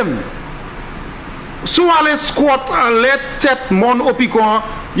tell them, sou ale squat and let tête mon Opicon,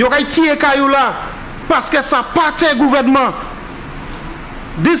 yo kay tiye kayou la, parce que ça parte gouvernement.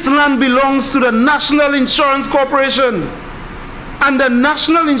 This land belongs to the National Insurance Corporation, and the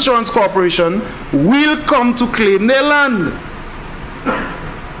National Insurance Corporation will come to claim their land.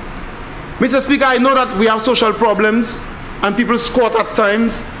 Mr. Speaker, I know that we have social problems and people squat at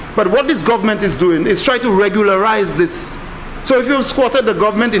times, but what this government is doing is try to regularize this. So if you've squatted the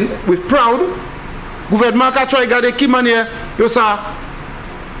government with PROUD, gouvernement ka try garder ki manière yo sa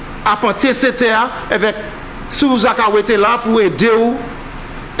apporter cette terre avec sou zaka wete là pour aider ou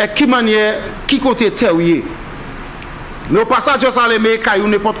et qui manière qui côté terre ou no passage just aller me kayou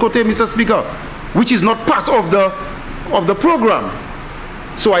n'importe côté, Mr. Speaker, which is not part of the program.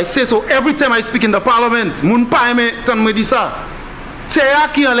 So I say so every time I speak in the parliament. Moun pa aime tan me di ça.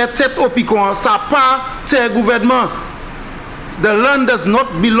 Terre qui en la tête Opicon, ça pas terre gouvernement. The land does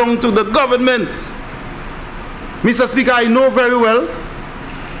not belong to the government. Mr. Speaker, I know very well,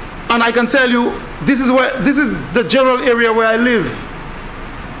 and I can tell you, this is the general area where I live.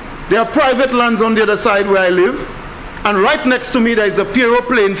 There are private lands on the other side where I live, and right next to me there is the Piero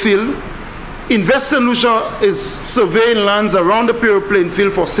playing field. Investor Lucia is surveying lands around the Piero playing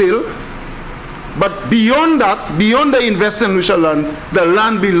field for sale. But beyond that, beyond the Investor Lucia lands, the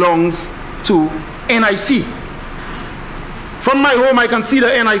land belongs to NIC. From my home, I can see the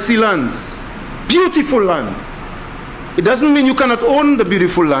NIC lands. Beautiful land. It doesn't mean you cannot own the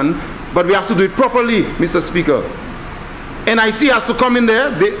beautiful land, but we have to do it properly, Mr. Speaker. NIC has to come in there,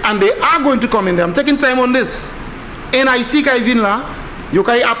 and they are going to come in there. I'm taking time on this. NIC ka vin la, you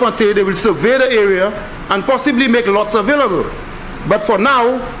can apporter, they will survey the area and possibly make lots available. But for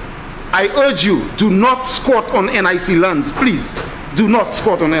now, I urge you, do not squat on NIC lands. Please, do not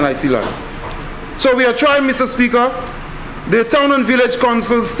squat on NIC lands. So we are trying, Mr. Speaker. The Town and Village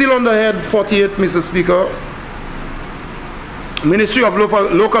Council still on the Head 48, Mr. Speaker. Ministry of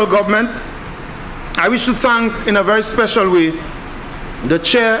Local Government. I wish to thank in a very special way the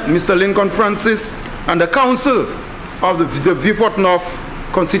Chair, Mr. Lincoln Francis, and the Council of the Vieux-Fort North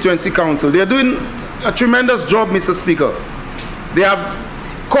Constituency Council. They are doing a tremendous job, Mr. Speaker. They have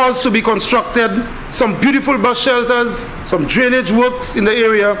caused to be constructed some beautiful bus shelters, some drainage works in the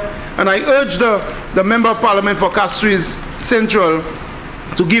area, And I urge the Member of Parliament for Castries Central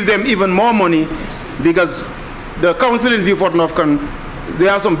to give them even more money, because the council in Vieux-Fort North they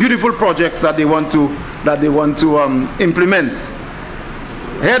have some beautiful projects that they want to implement.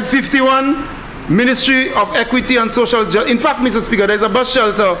 Head 51, Ministry of Equity and Social Justice. In fact, Mr. Speaker, there's a bus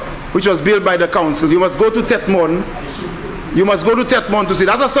shelter which was built by the council. You must go to Tetmon. You must go to Tetmon to see.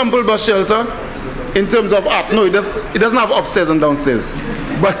 That's a sample bus shelter in terms of up. No, it doesn't have upstairs and downstairs.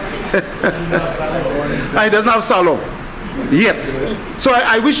 But it doesn't have salon yet. So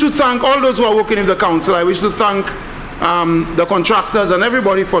I wish to thank all those who are working in the council. I wish to thank the contractors and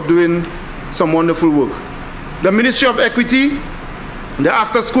everybody for doing some wonderful work. The Ministry of Equity, the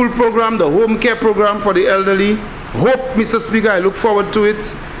after-school program, the home care program for the elderly. Hope, Mr. Speaker, I look forward to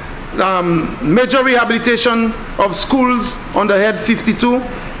it. Major rehabilitation of schools under Head 52.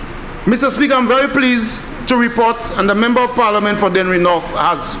 Mr. Speaker, I'm very pleased to report, and the Member of Parliament for Dennery North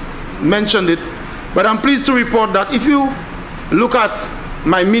has mentioned it, but I'm pleased to report that if you look at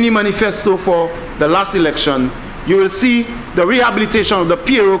my mini manifesto for the last election, you will see the rehabilitation of the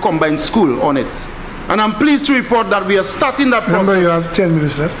PRO combined school on it. And I'm pleased to report that we are starting that process. Remember, you have 10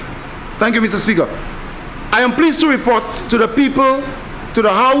 minutes left. Thank you, Mr. Speaker. I am pleased to report to the people, to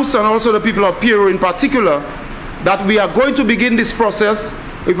the House, and also the people of PRO in particular, that we are going to begin this process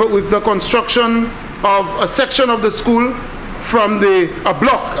with the construction of a section of the school from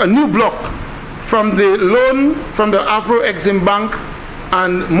a new block, from the loan from the Afro-Exim Bank,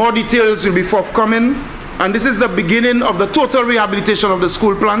 and more details will be forthcoming. And this is the beginning of the total rehabilitation of the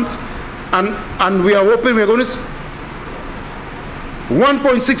school plant. And we are hoping we're going to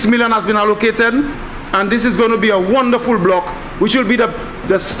 1.6 million has been allocated, and this is going to be a wonderful block which will be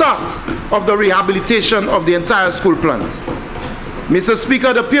the start of the rehabilitation of the entire school plant. Mr.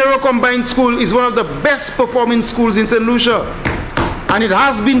 Speaker, the PRO Combined School is one of the best performing schools in St. Lucia, and it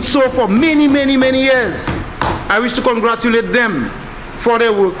has been so for many, many, many years. I wish to congratulate them for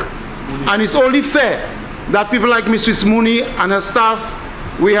their work, and it's only fair that people like Mrs. Mooney and her staff,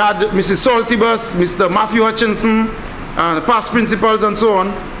 we had Mrs. Saltibus, Mr. Matthew Hutchinson, and past principals and so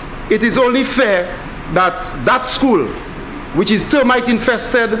on. It is only fair that that school, which is termite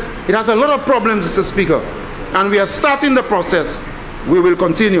infested, it has a lot of problems, Mr. Speaker, and we are starting the process. We will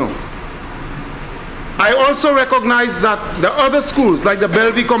continue. I also recognize that the other schools, like the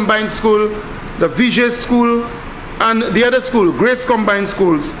Bellevue Combined School, the Vigier School, and the other school, Grace Combined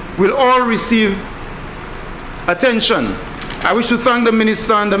Schools, will all receive attention. I wish to thank the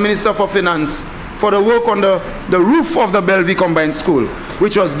Minister and the Minister for Finance for the work on the roof of the Bellevue Combined School,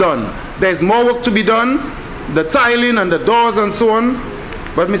 which was done. There's more work to be done, the tiling and the doors and so on,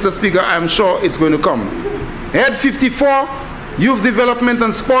 but Mr. Speaker, I'm sure it's going to come. Head 54, Youth Development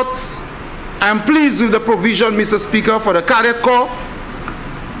and Sports. I'm pleased with the provision, Mr. Speaker, for the Cadet Corps.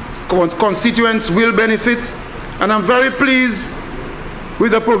 Constituents will benefit, and I'm very pleased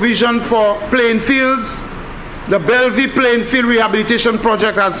with the provision for playing fields. The Bellevue Playing Field Rehabilitation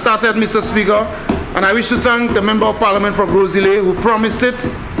Project has started, Mr. Speaker, and I wish to thank the Member of Parliament for Grosile who promised it,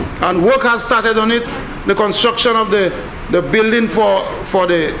 and work has started on it. The construction of the building for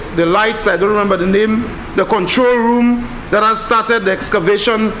the lights, I don't remember the name, the control room that has started, the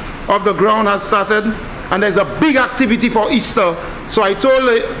excavation of the ground has started, and there's a big activity for Easter. So I told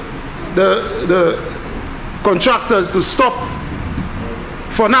the contractors to stop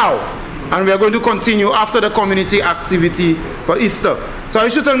for now, and we are going to continue after the community activity for Easter. So I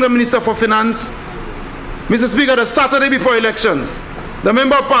should thank the Minister for Finance. Mr. Speaker, the Saturday before elections, the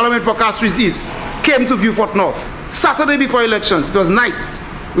Member of Parliament for Castries East came to Vieux-Fort North. Saturday before elections, it was night.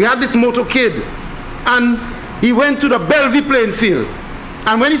 We had this motorcade, and he went to the Bellevue playing field.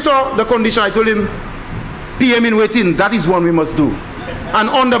 And when he saw the condition, I told him, PM in waiting, that is one we must do. And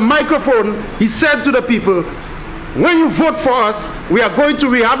on the microphone, he said to the people, when you vote for us, we are going to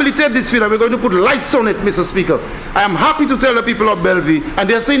rehabilitate this field and we're going to put lights on it, Mr. Speaker. I am happy to tell the people of Bellevue, and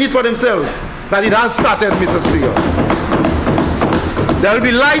they're seeing it for themselves, that it has started, Mr. Speaker. There will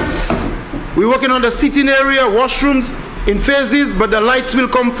be lights. We're working on the sitting area, washrooms in phases, but the lights will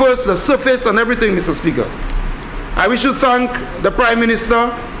come first, the surface and everything, Mr. Speaker. I wish to thank the Prime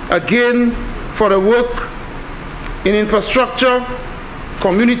Minister again for the work in infrastructure,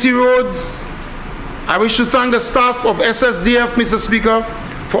 community roads. I wish to thank the staff of SSDF, Mr. Speaker,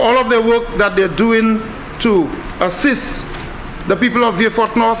 for all of their work that they're doing to assist the people of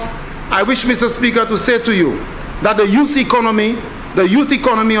Vieux-Fort North. I wish, Mr. Speaker, to say to you that the youth economy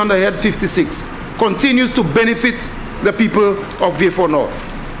on the Head 56 continues to benefit the people of Vieux-Fort North.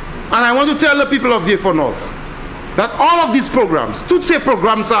 And I want to tell the people of Vieux-Fort North that all of these programs, toutes ces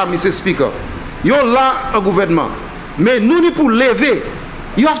programmes ça, Mr. Speaker, yo là un gouvernement, mais nous ni pour lever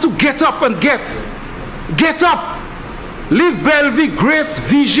You have to get up and get. Get up. Leave Belleville, Grace,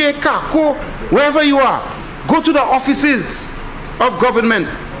 Vigée, Kako, wherever you are. Go to the offices of government.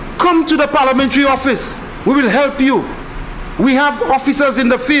 Come to the parliamentary office. We will help you. We have officers in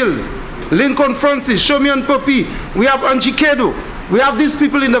the field. Lincoln Francis, Shomi and Popi. We have Angie Kedo. We have these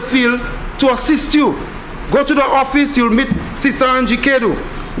people in the field to assist you. Go to the office, you'll meet Sister Angie Kedo.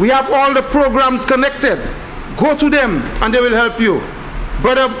 We have all the programs connected. Go to them and they will help you.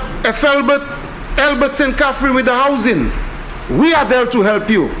 Brother F. Albert St. Catherine with the housing. We are there to help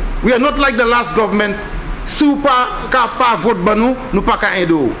you. We are not like the last government. Super kapa vote banu nupaka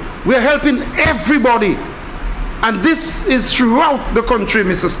edo. We are helping everybody. And this is throughout the country,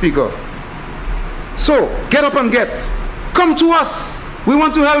 Mr. Speaker. So, get up and get. Come to us. We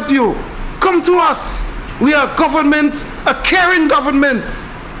want to help you. Come to us. We are government, a caring government.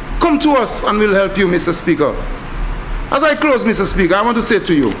 Come to us and we'll help you, Mr. Speaker. As I close, Mr. Speaker, I want to say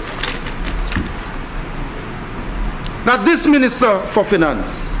to you that this Minister for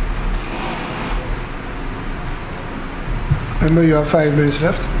Finance. Remember, you have 5 minutes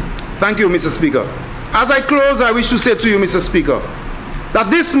left. Thank you, Mr. Speaker. As I close, I wish to say to you, Mr. Speaker, that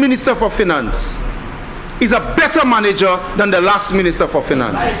this Minister for Finance is a better manager than the last Minister for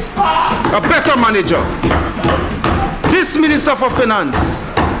Finance. A better manager. This Minister for Finance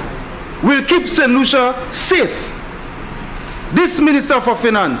will keep St. Lucia safe. This Minister for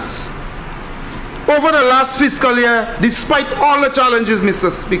Finance, over the last fiscal year, despite all the challenges, Mr.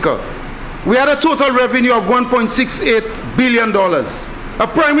 Speaker, we had a total revenue of $1.68 billion, a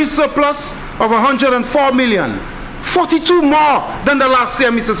primary surplus of $104 million, 42 more than the last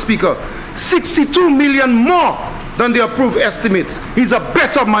year, Mr. Speaker, 62 million more than the approved estimates. He's a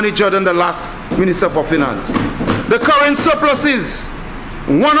better manager than the last Minister for Finance. The current surplus is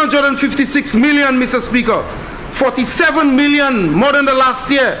 $156 million, Mr. Speaker, 47 million more than the last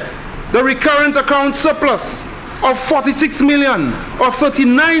year. The recurrent account surplus of 46 million or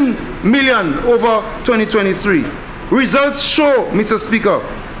 39 million over 2023. Results show, Mr. Speaker,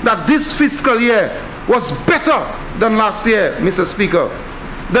 that this fiscal year was better than last year, Mr. Speaker.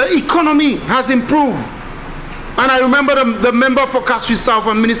 The economy has improved. And I remember the member for Castries South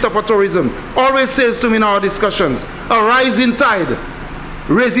and Minister for Tourism always says to me in our discussions, a rising tide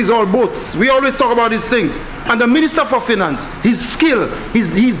raises all boats. We always talk about these things. And the Minister for Finance, his skill,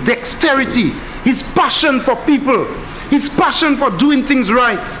 his dexterity, his passion for people, his passion for doing things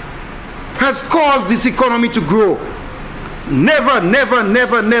right has caused this economy to grow. Never, never,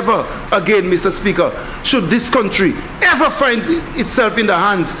 never, never again, Mr. Speaker, should this country ever find itself in the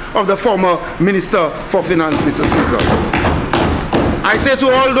hands of the former Minister for Finance, Mr. Speaker. I say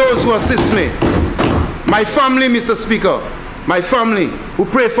to all those who assist me, my family, Mr. Speaker, my family who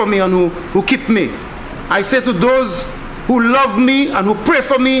pray for me and who keep me, I say to those who love me and who pray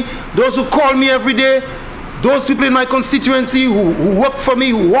for me, those who call me every day, those people in my constituency who work for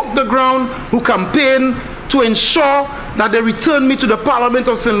me, who walk the ground, who campaign to ensure that they return me to the Parliament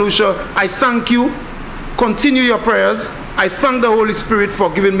of St. Lucia, I thank you. Continue your prayers. I thank the Holy Spirit for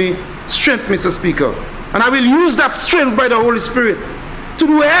giving me strength, Mr. Speaker. And I will use that strength by the Holy Spirit to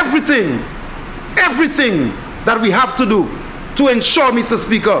do everything that we have to do to ensure, Mr.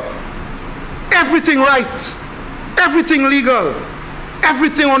 Speaker, everything right, everything legal,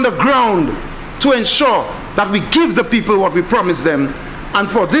 everything on the ground to ensure that we give the people what we promise them. And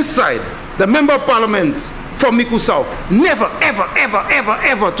for this side, the Member of Parliament from Miku South, never, ever, ever, ever,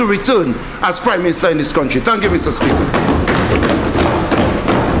 ever to return as Prime Minister in this country. Thank you, Mr. Speaker.